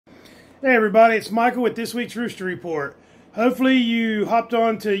Hey everybody, it's Michael with this week's Rooster Report. Hopefully you hopped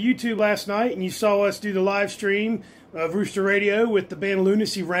on to YouTube last night and you saw us do the live stream of Rooster Radio with the band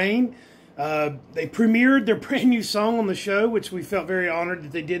Lunacy Rain. They premiered their brand new song on the show, which we felt very honored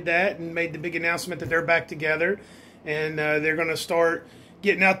that they did that and made the big announcement that they're back together. And they're going to start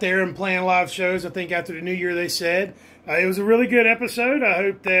getting out there and playing live shows, I think, after the new year, they said. It was a really good episode. I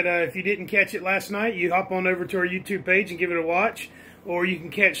hope that if you didn't catch it last night, you hop on over to our YouTube page and give it a watch. Or you can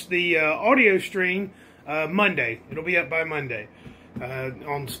catch the audio stream Monday. It'll be up by Monday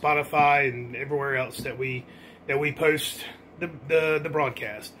on Spotify and everywhere else that we post the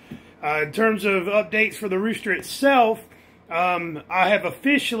broadcast. In terms of updates for the Rooster itself, I have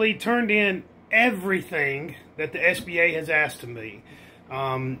officially turned in everything that the SBA has asked of me.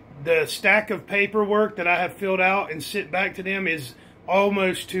 The stack of paperwork that I have filled out and sent back to them is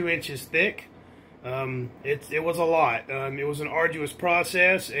almost 2 inches thick. It was a lot. It was an arduous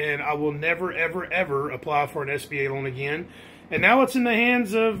process, and I will never, ever, ever apply for an SBA loan again. And now it's in the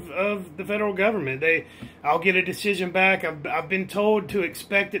hands of the federal government. I'll get a decision back. I've been told to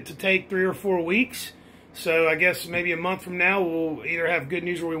expect it to take 3 or 4 weeks. So I guess maybe a month from now we'll either have good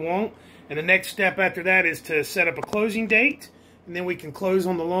news or we won't. And the next step after that is to set up a closing date, and then we can close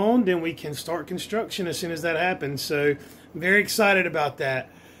on the loan. Then we can start construction as soon as that happens. So I'm very excited about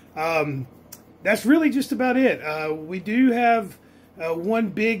that. That's really just about it. We do have one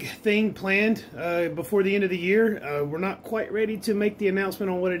big thing planned before the end of the year. We're not quite ready to make the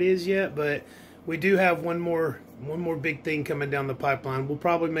announcement on what it is yet, but we do have one more big thing coming down the pipeline. We'll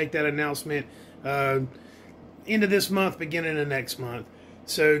probably make that announcement end of this month, beginning of next month.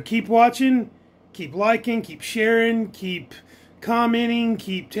 So keep watching, keep liking, keep sharing, keep commenting,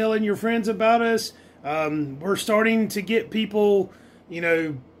 keep telling your friends about us. We're starting to get people,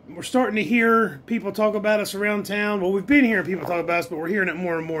 we're starting to hear people talk about us around town. Well, we've been hearing people talk about us, but we're hearing it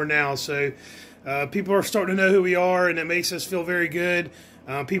more and more now. So people are starting to know who we are, and it makes us feel very good.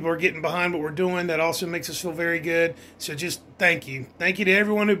 People are getting behind what we're doing. That also makes us feel very good. So just thank you. Thank you to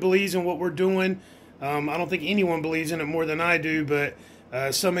everyone who believes in what we're doing. I don't think anyone believes in it more than I do, but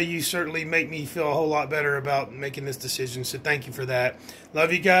some of you certainly make me feel a whole lot better about making this decision. So thank you for that.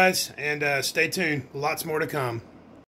 Love you guys, and stay tuned. Lots more to come.